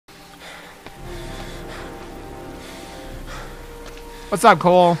What's up,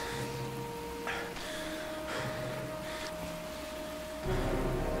 Cole?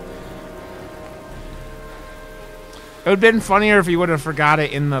 It would have been funnier if you would have forgot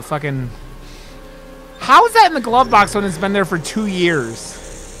it in the fucking... How is that in the glove box when it's been there for 2 years?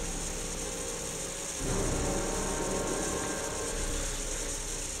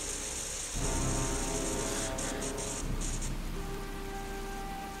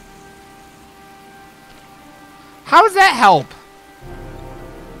 How does that help?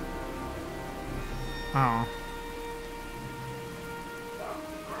 Oh.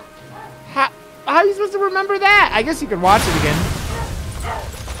 How are you supposed to remember that? I guess you could watch it again.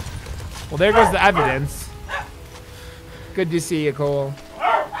 Well, there goes the evidence. Good to see you, Cole.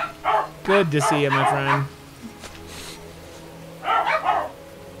 Good to see you, my friend.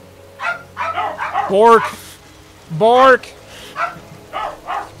 Bork. Bork.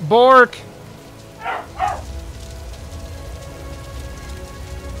 Bork.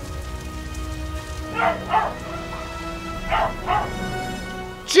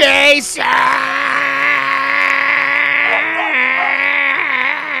 Jason!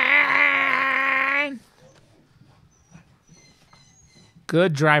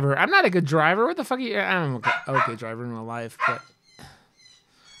 Good driver. I'm not a good driver. What the fuck are you? I'm an okay driver in real life, but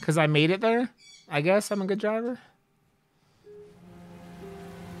because I made it there, I guess I'm a good driver.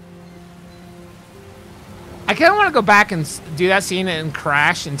 I kind of want to go back and do that scene and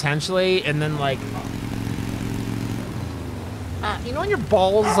crash intentionally, and then like, you know, when your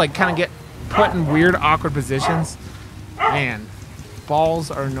balls like kind of get put in weird, awkward positions. Man,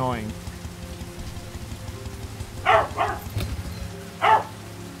 balls are annoying.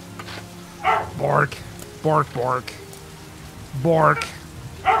 Bork, bork, bork, bork,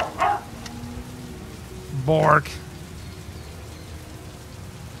 bork.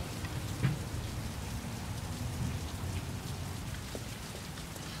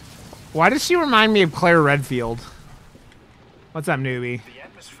 Why does she remind me of Claire Redfield? What's up, newbie? The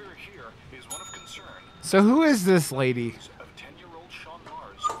atmosphere here is one of concern. So who is this lady?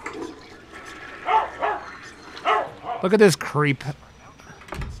 Look at this creep.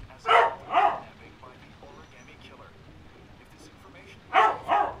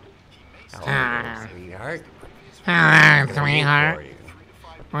 Sweetheart. Sweetheart.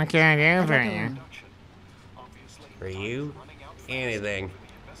 What can I do for you? For you? Anything.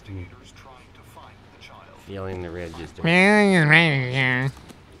 Feeling the register.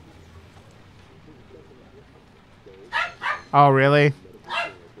 Oh, really?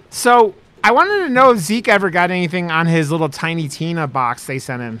 So, I wanted to know if Zeke ever got anything on his little Tiny Tina box they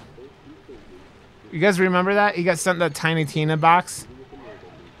sent him. You guys remember that? He got sent that Tiny Tina box?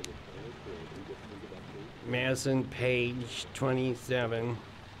 Madison Page 27.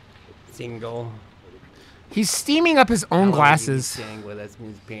 Single. He's steaming up his own glasses. Staying with us,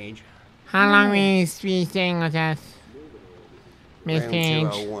 Miss Page. How long will you be staying with us, Miss Page?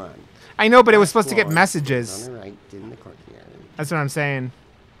 201. I know, but it was supposed to get messages. On the right in the courtyard. That's what I'm saying.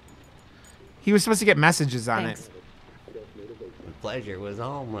 He was supposed to get messages on it. The pleasure was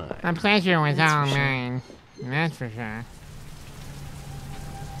all mine. The pleasure was all mine. That's for sure.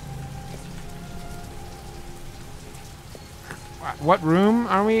 What room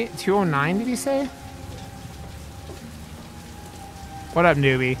are we? 209, did he say? What up,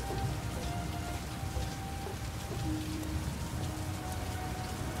 newbie?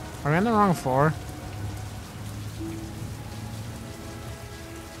 Are we on the wrong floor?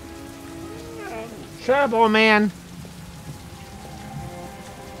 Shut up, old man.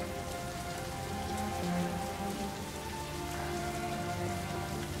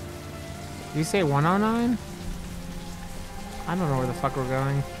 Did you say 109? I don't know where the fuck we're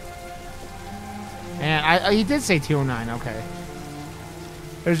going. And he did say 209, okay.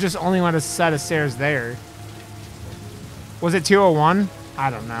 There's just only one set of stairs there. Was it 201? I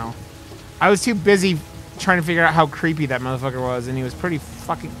don't know. I was too busy trying to figure out how creepy that motherfucker was, and he was pretty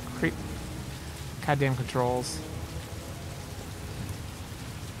fucking creepy. Goddamn controls.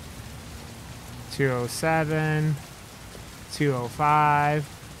 207.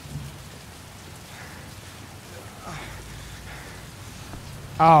 205.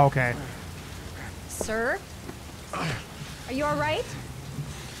 Oh, okay. Sir? Are you alright?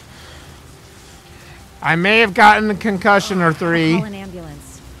 I may have gotten a concussion or three. I'll call an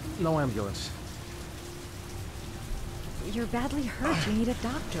ambulance. No ambulance. You're badly hurt. You need a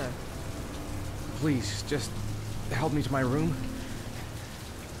doctor. Please, just help me to my room.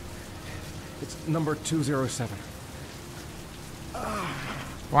 It's number 207.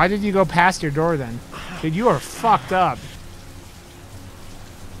 Why did you go past your door then? Dude, you are fucked up.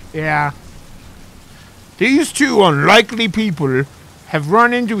 Yeah. These two unlikely people have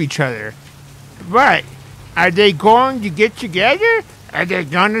run into each other. But are they going to get together? Are they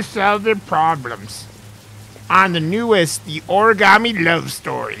gonna solve their problems? On the newest, The Origami Love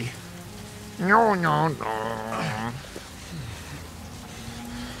Story. No, no, no.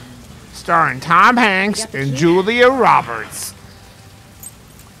 Starring Tom Hanks and Julia Roberts.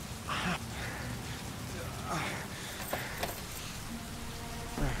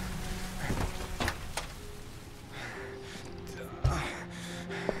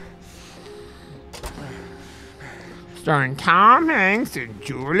 Starring Tom Hanks and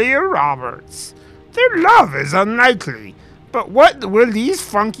Julia Roberts. Their love is unlikely, but what will these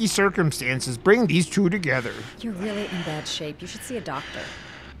funky circumstances bring these two together? You're really in bad shape. You should see a doctor.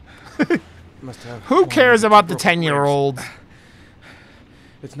 Must have Who cares about the broken 10-year-old? ribs.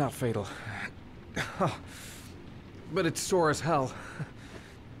 It's not fatal. But it's sore as hell.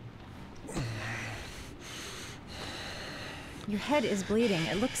 Your head is bleeding.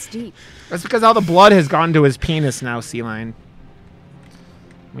 It looks deep. That's because all the blood has gone to his penis now, Sea Lion.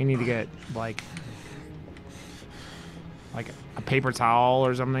 We need to get, like a paper towel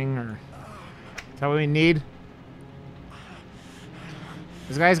or something, or... Is that what we need?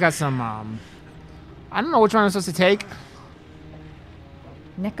 This guy's got some, I don't know which one I'm supposed to take.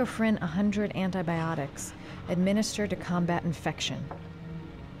 Necofrin 100 antibiotics. Administered to combat infection.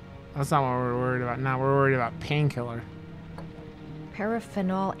 That's not what we're worried about now. We're worried about painkiller.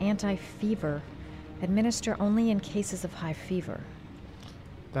 Paraphenol anti-fever. Administer only in cases of high fever.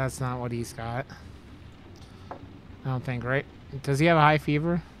 That's not what he's got. I don't think, right? Does he have a high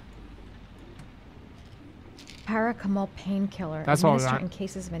fever? Paracetamol painkiller. That's what we Administer got. in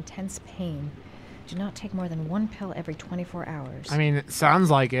cases of intense pain. Do not take more than 1 pill every 24 hours. I mean, it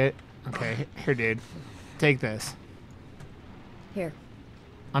sounds like it. Okay, here, dude. Take this. Here.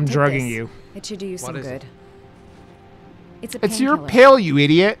 I'm Take drugging this. you. It should do you some is good. It's a It's your painkiller. pill, you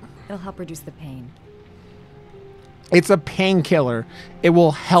idiot. It'll help reduce the pain. It's a painkiller. It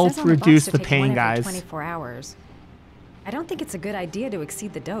will help Says on the box reduce to the take pain, one every guys. 24 hours. I don't think it's a good idea to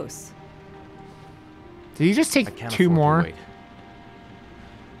exceed the dose. Did you just I take can't 2 afford to more? wait.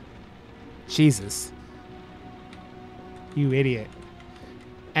 Jesus. You idiot.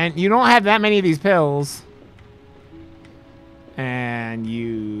 And you don't have that many of these pills. And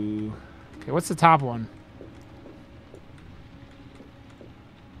you... Okay, what's the top one?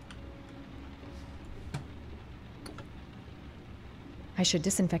 I should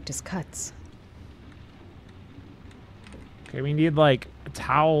disinfect his cuts. Okay, we need like a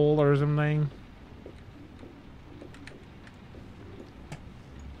towel or something.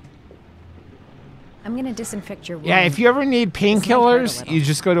 I'm gonna disinfect your wound. Yeah, if you ever need might hurt a painkillers, little. you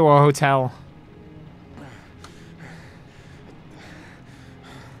just go to a hotel.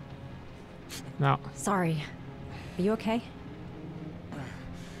 No. Sorry. Are you okay?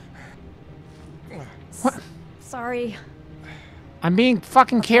 What? Sorry. I'm being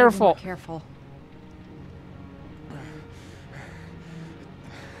fucking I'll try to be more careful. Careful.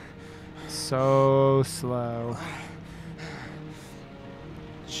 So slow.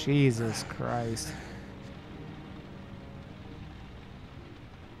 Jesus Christ.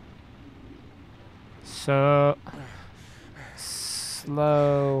 So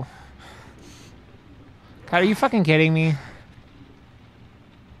slow. God, are you fucking kidding me?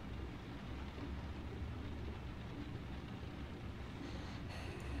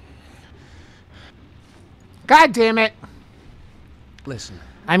 God damn it. Listen,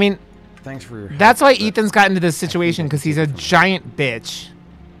 I mean, thanks for your help, that's why but Ethan's got into this situation, because he's a giant bitch.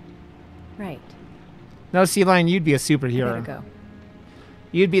 Right. No, Sea Lion, you'd be a I superhero. better go.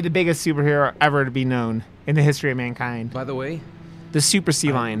 You'd be the biggest superhero ever to be known in the history of mankind. By the way, The Super Sea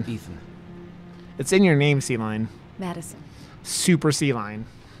I'm Lion. Ethan. It's in your name, Sea Lion. Madison. Super Sea Lion.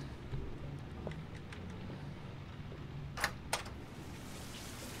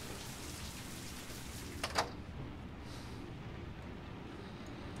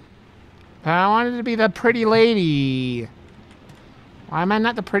 But I wanted to be the pretty lady. Why am I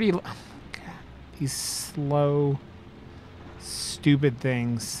not the pretty? God, these slow, stupid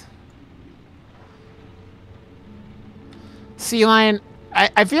things. Sea Lion,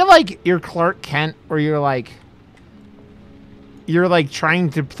 I feel like you're Clark Kent, where you're like trying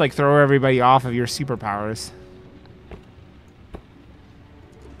to like throw everybody off of your superpowers.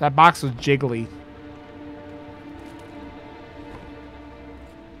 That box was jiggly.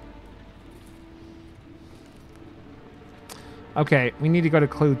 Okay, we need to go to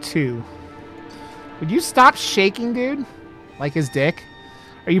clue 2. Would you stop shaking, dude? Like his dick?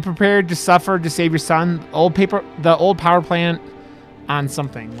 Are you prepared to suffer to save your son? The old power plant on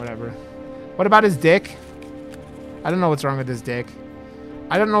something, whatever. What about his dick? I don't know what's wrong with his dick.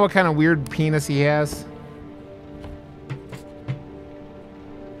 I don't know what kind of weird penis he has.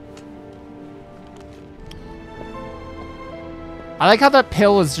 I like how that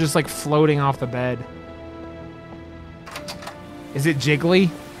pill is just like floating off the bed. Is it jiggly?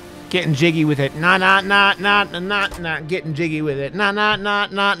 Getting jiggy with it. Nah, nah, nah, nah, nah, nah, nah. Getting jiggy with it. Nah, nah, nah,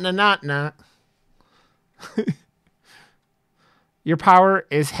 nah, nah, nah, nah. Your power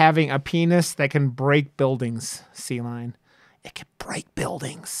is having a penis that can break buildings, Sea Lion. It can break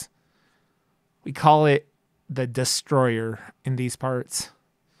buildings. We call it the Destroyer in these parts.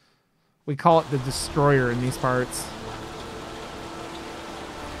 We call it the Destroyer in these parts.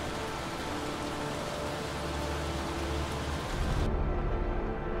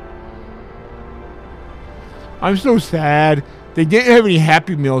 I'm so sad. They didn't have any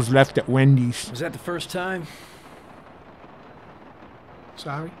Happy Meals left at Wendy's. Was that the first time?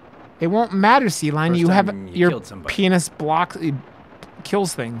 Sorry? It won't matter, Sea Lion. First You have time you your killed somebody. penis blocks, it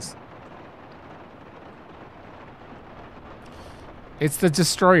kills things. It's the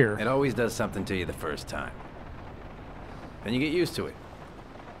Destroyer. It always does something to you the first time. Then you get used to it.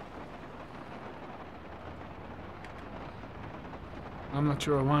 I'm not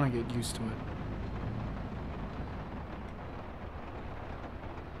sure I want to get used to it.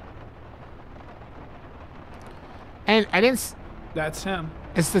 And I didn't... That's him.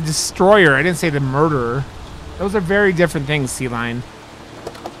 It's the Destroyer. I didn't say the murderer. Those are very different things, Sea Lion.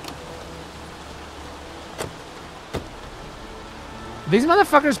 These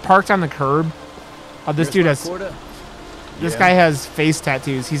motherfuckers parked on the curb. Oh, this dude has... This guy has face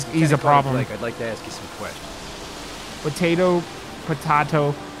tattoos. He's a problem. I'd like to ask you some questions. Potato.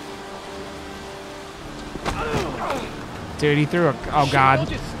 Dude, he threw a... Oh, God.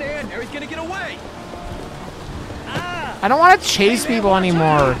 Just stand there. He's gonna get away. I don't want to chase people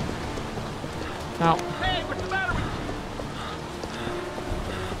anymore. No. Hey, what's the matter with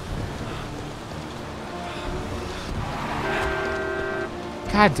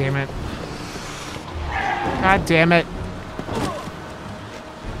you? God damn it. God damn it.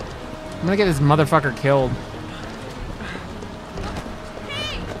 I'm gonna get this motherfucker killed.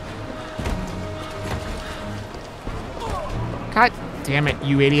 God damn it,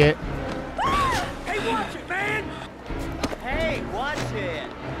 you idiot. Hey, watch it, man! Hey, watch it!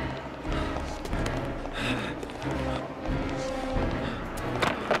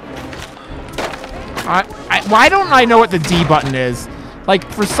 Why don't I know what the D button is? Like,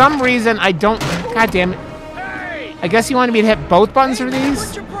 for some reason, I don't... God damn it. I guess you wanted me to hit both buttons for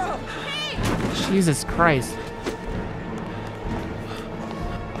these? Jesus Christ.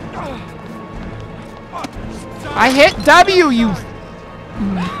 I hit W, you...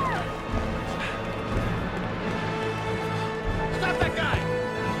 Stop that guy!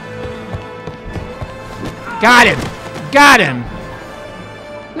 Got him. Got him.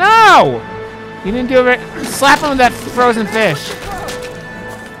 No! You didn't do it. Slap him with that frozen fish.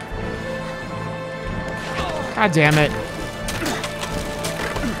 God damn it.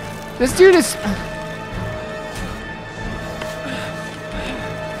 This dude is...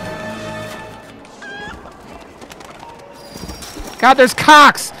 God, there's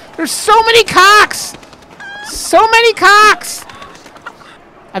cocks. There's so many cocks. So many cocks.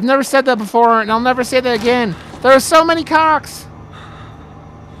 I've never said that before, and I'll never say that again. There are so many cocks.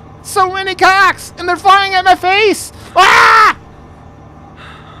 So many cocks, and they're flying at my face. Ah!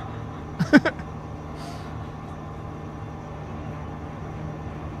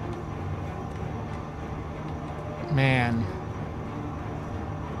 Man.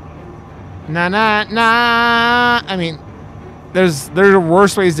 Nah, nah, nah. I mean, there are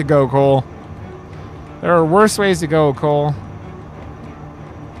worse ways to go, Cole. There are worse ways to go, Cole.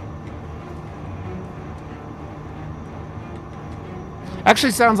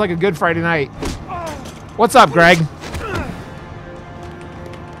 Actually sounds like a good Friday night. What's up, Greg?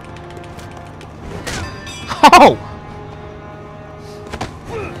 Oh!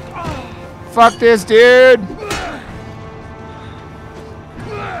 Fuck this dude!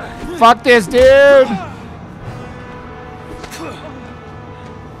 Fuck this dude!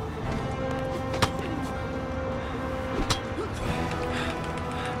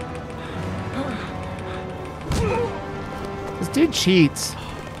 This dude cheats.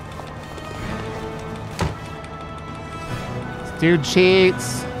 This dude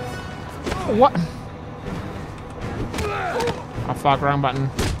cheats. What? Oh fuck, wrong button.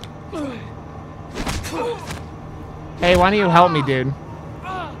 Hey, why don't you help me, dude?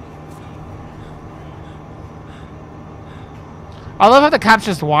 I love how the cop's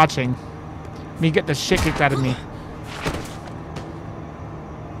just watching me get the shit kicked out of me.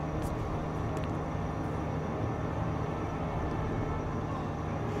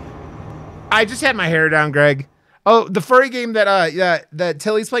 I just had my hair down, Greg. Oh, the furry game that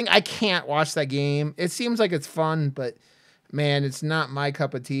Tilly's playing. I can't watch that game. It seems like it's fun, but man, it's not my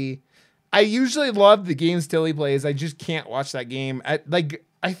cup of tea. I usually love the games Tilly plays. I just can't watch that game. I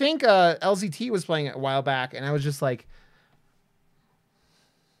think LZT was playing it a while back, and I was just like,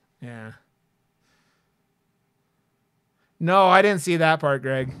 yeah. No, I didn't see that part,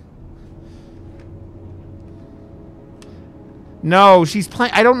 Greg. No, she's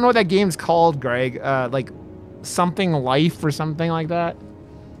playing. I don't know what that game's called, Greg. Like something life or something like that.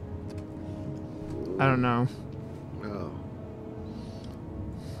 I don't know.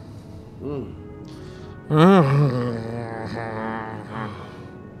 Oh.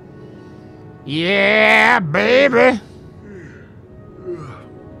 Yeah, baby.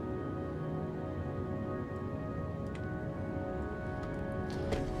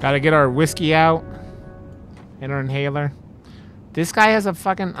 Gotta get our whiskey out and our inhaler. This guy has a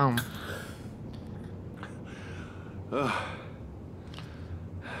fucking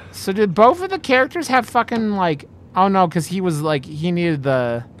So did both of the characters have fucking like? Oh no, because he was like he needed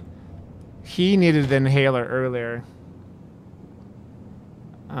the inhaler earlier.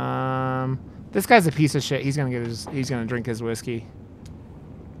 This guy's a piece of shit. He's gonna drink his whiskey.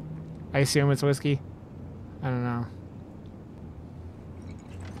 I assume it's whiskey. I don't know.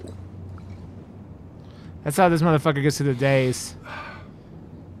 That's how this motherfucker gets through the days.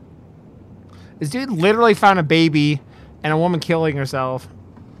 This dude literally found a baby and a woman killing herself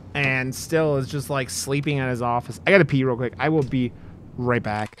and still is just like sleeping at his office. I gotta pee real quick. I will be right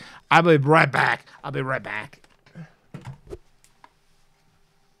back. I'll be right back. I'll be right back.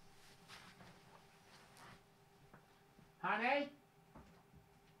 Honey?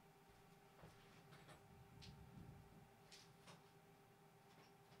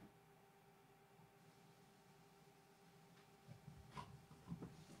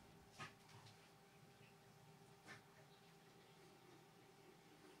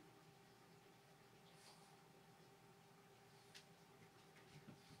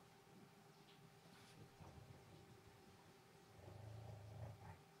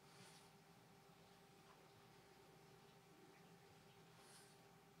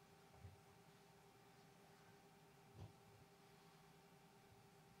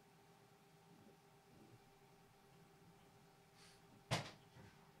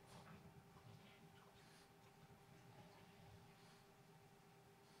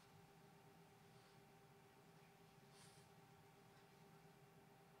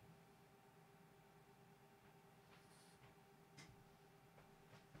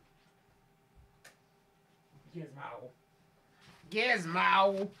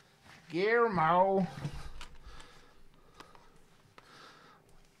 Gizmo.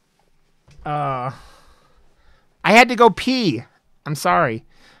 I had to go pee. I'm sorry.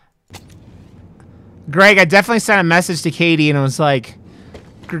 Greg, I definitely sent a message to Katie and it was like,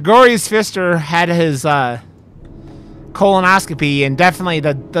 Gregorius Pfister had his colonoscopy and definitely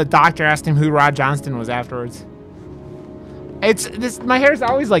the doctor asked him who Rod Johnston was afterwards. It's this. My hair's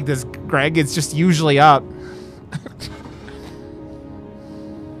always like this, Greg. It's just usually up.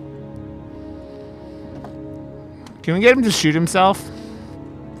 Can we get him to shoot himself?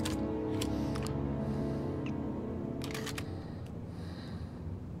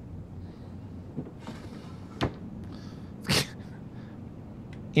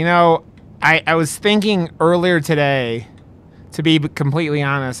 You know, I was thinking earlier today, to be completely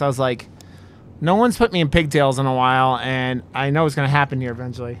honest, I was like, no one's put me in pigtails in a while, and I know it's going to happen here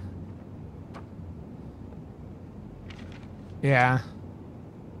eventually. Yeah.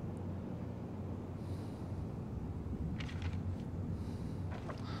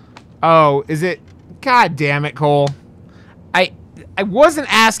 Oh, is it? God damn it, Cole. I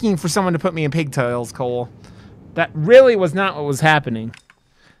wasn't asking for someone to put me in pigtails, Cole. That really was not what was happening.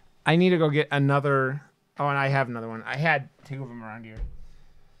 I need to go get another. Oh, and I have another one. I had two of them around here.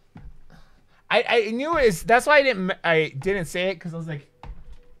 I knew it is. That's why I didn't say it, because I was like,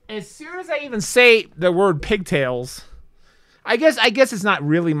 as soon as I even say the word pigtails, I guess it's not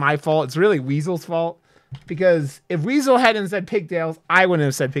really my fault. It's really Weasel's fault. Because if Weasel hadn't said pigtails, I wouldn't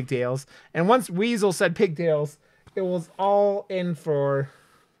have said pigtails. And once Weasel said pigtails, it was all in for...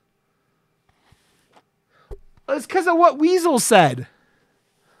 It's because of what Weasel said.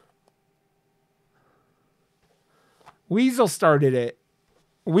 Weasel started it.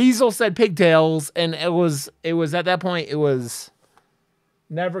 Weasel said pigtails, and it was at that point, it was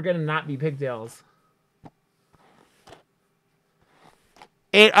never going to not be pigtails.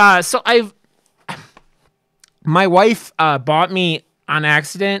 My wife bought me on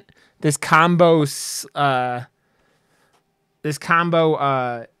accident this combo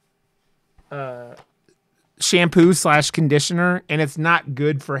shampoo / conditioner, and it's not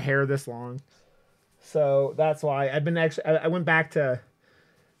good for hair this long. So that's why I've been I went back to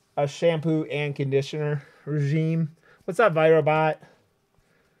a shampoo and conditioner regime. What's up, Virobot?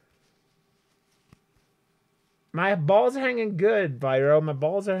 My balls are hanging good, Viro. My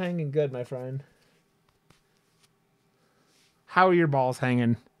balls are hanging good, my friend. How are your balls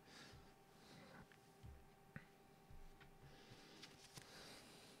hanging?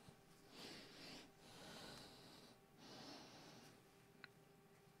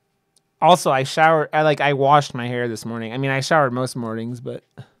 Also, I washed my hair this morning. I mean, I showered most mornings, but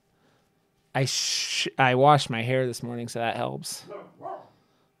I washed my hair this morning, so that helps.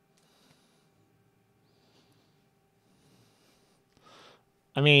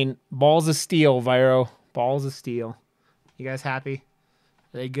 I mean, balls of steel, Viro. Balls of steel. You guys happy?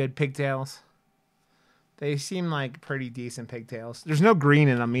 Are they good pigtails? They seem like pretty decent pigtails. There's no green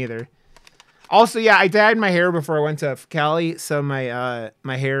in them either. Also, yeah, I dyed my hair before I went to Cali, so my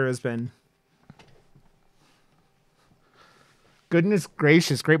my hair has been... Goodness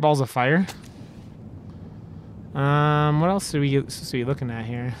gracious, great balls of fire. What else are we looking at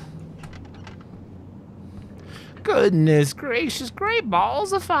here? Goodness gracious, great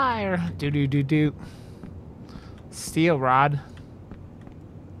balls of fire. Do. Steel rod.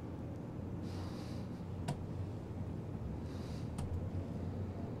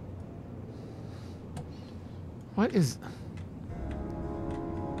 What is...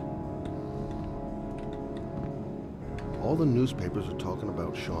 All the newspapers are talking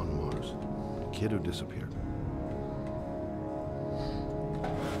about Sean Mars, the kid who disappeared.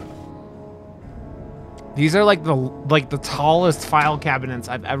 These are like the tallest file cabinets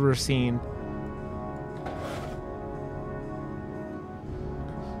I've ever seen.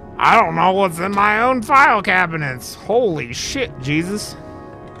 I don't know what's in my own file cabinets. Holy shit, Jesus.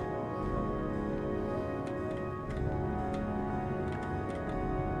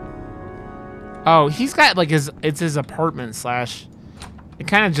 Oh, he's got like it's his apartment / it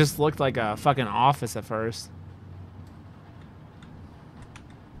kind of just looked like a fucking office at first.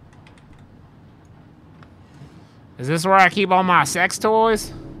 Is this where I keep all my sex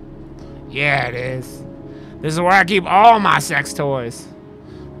toys? Yeah, it is. This is where I keep all my sex toys.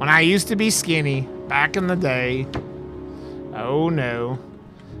 When I used to be skinny, back in the day. Oh no.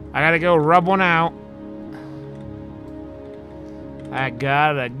 I gotta go rub one out. I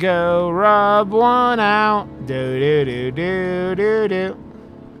gotta go rub one out. Do.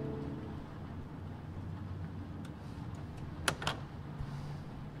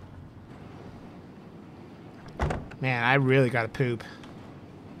 Man, I really gotta poop.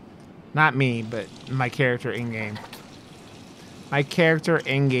 Not me, but my character in-game. My character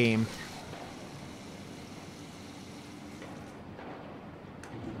in-game.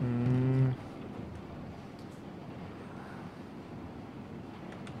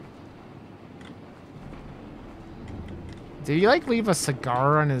 Did he like leave a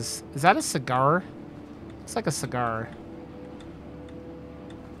cigar on his... Is that a cigar? Looks like a cigar.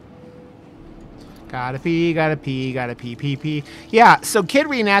 Gotta pee, pee. Yeah, so Kid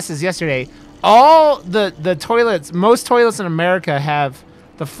Reen asked us yesterday, all the toilets, most toilets in America have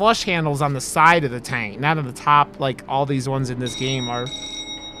the flush handles on the side of the tank, not on the top like all these ones in this game are.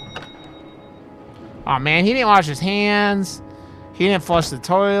 Oh man, he didn't wash his hands. He didn't flush the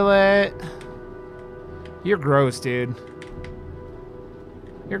toilet. You're gross, dude.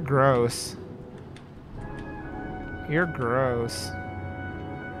 You're gross. You're gross.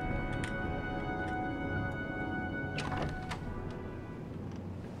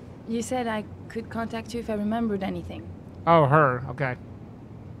 You said I could contact you if I remembered anything. Oh, her. Okay.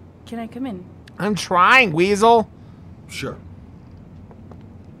 Can I come in? I'm trying, Weasel. Sure.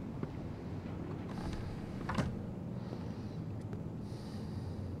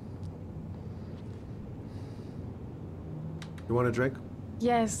 You want a drink?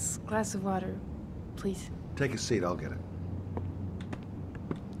 Yes, glass of water, please. Take a seat, I'll get it.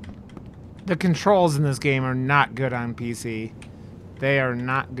 The controls in this game are not good on PC. They are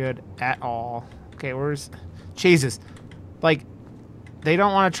not good at all. Okay, where's... Jesus. Like, they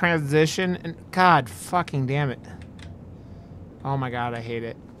don't want to transition. And God fucking damn it. Oh my God, I hate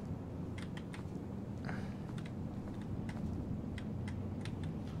it.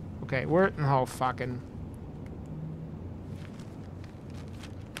 Okay, we're... Oh, fucking...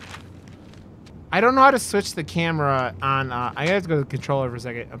 I don't know how to switch the camera on... I gotta go to the controller for a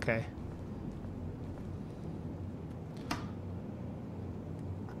second. Okay.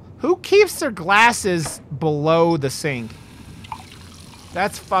 Who keeps their glasses below the sink?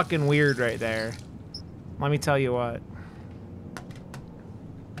 That's fucking weird right there. Let me tell you what.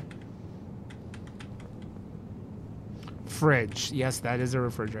 fridge. Yes, that is a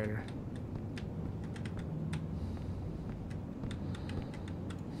refrigerator.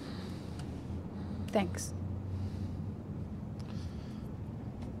 Thanks.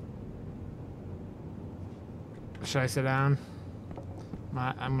 Should I sit down?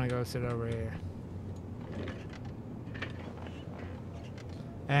 I'm gonna go sit over here.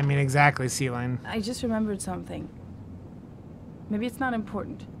 I mean, exactly, Sea-Line. I just remembered something. Maybe it's not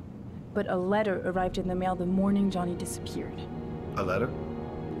important, but a letter arrived in the mail the morning Johnny disappeared. A letter?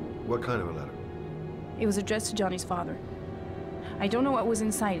 What kind of a letter? It was addressed to Johnny's father. I don't know what was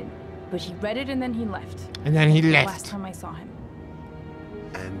inside it, but he read it and then he left. And then he The left. last time I saw him.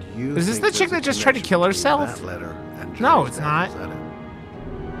 And you Is this think the chick there's that a just tried to connection kill between herself? That letter and No, Johnny's it's death, not. is that it?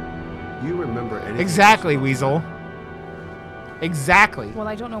 You remember anything? Exactly, else? Weasel. Exactly. Well,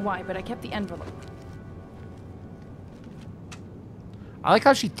 I don't know why, but I kept the envelope. I like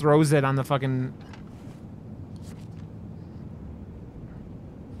how she throws it on the fucking...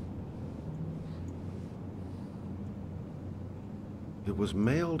 It was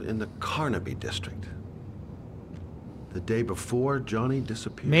mailed in the Carnaby district. The day before Johnny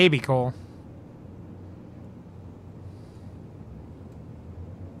disappeared. Maybe, Cole.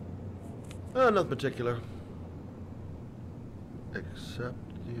 Nothing particular. Except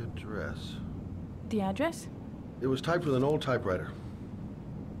the address. The address? It was typed with an old typewriter.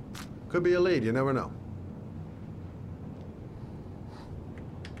 Could be a lead, you never know.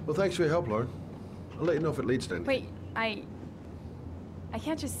 Well, thanks for your help, Lauren. I'll let you know if it leads to anything. Wait, I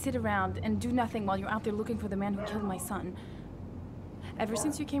can't just sit around and do nothing while you're out there looking for the man who killed my son. Ever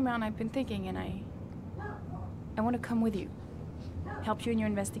since you came around, I've been thinking, and I want to come with you. Help you in your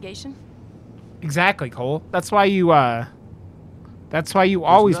investigation? Exactly, Cole. That's why you There's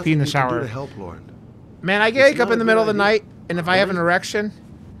always nothing pee in the you can do shower. to help Lauren. Man, I It's wake up not in the a middle good of the idea. night, and if I have an Right? erection,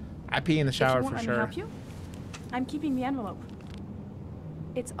 I pee in the If shower you won't for let me sure. help you, I'm keeping the envelope.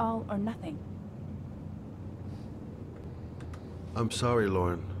 It's all or nothing. I'm sorry,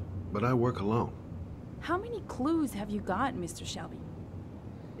 Lauren, but I work alone. How many clues have you got, Mr. Shelby?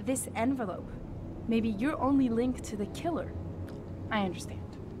 This envelope. Maybe your only link to the killer. I understand.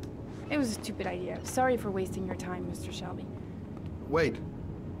 It was a stupid idea. Sorry for wasting your time, Mr. Shelby. Wait.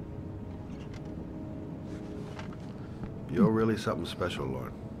 You're really something special,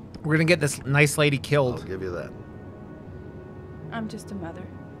 Lauren. We're gonna get this nice lady I'll killed. give you that. I'm just a mother.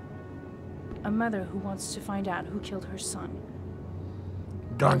 A mother who wants to find out who killed her son.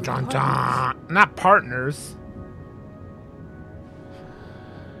 Dun dun dun. Not partners.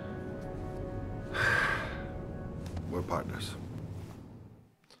 We're partners.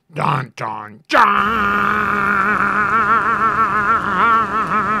 Dun dun dun.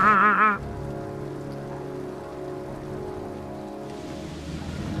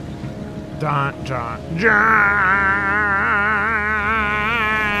 Dun dun dun.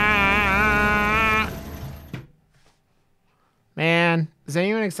 Man, is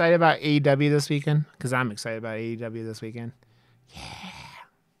anyone excited about AEW this weekend? Because I'm excited about AEW this weekend.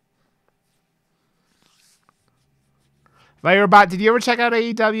 Firebot, did you ever check out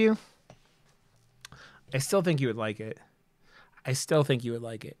AEW? I still think you would like it. I still think you would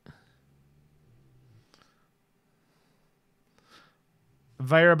like it.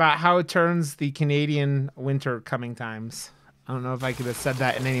 Vire about how it turns the Canadian winter coming times. I don't know if I could have said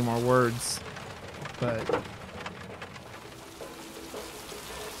that in any more words, but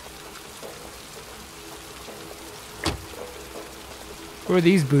who are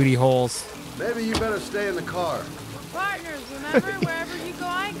these booty holes? Maybe you better stay in the car. Partners, remember? Wherever you go,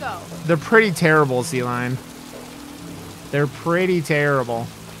 I go. They're pretty terrible, Sea-Line. They're pretty terrible.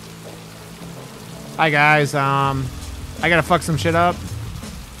 Hi guys, I gotta fuck some shit up.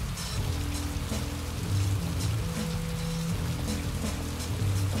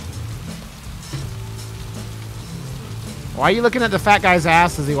 Why are you looking at the fat guy's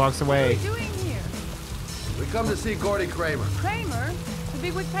ass as he walks away? What are you doing here? We come to see Gordy Kramer. Kramer? The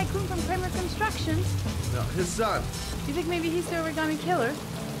bigwig tycoon from Kramer Construction? No, his son. You think maybe he's the origami killer?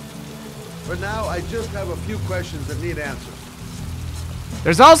 For now, I just have a few questions that need answers.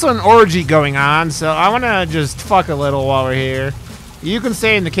 There's also an orgy going on, so I want to just fuck a little while we're here. You can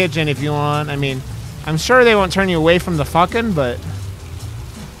stay in the kitchen if you want. I mean, I'm sure they won't turn you away from the fucking, but...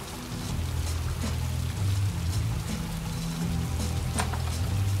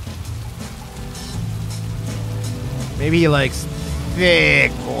 Maybe he likes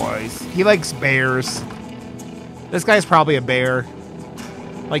thick boys. He likes bears. This guy's probably a bear.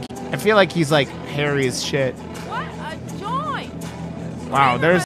 Like, I feel like he's like hairy as shit. What a joint! Wow, there's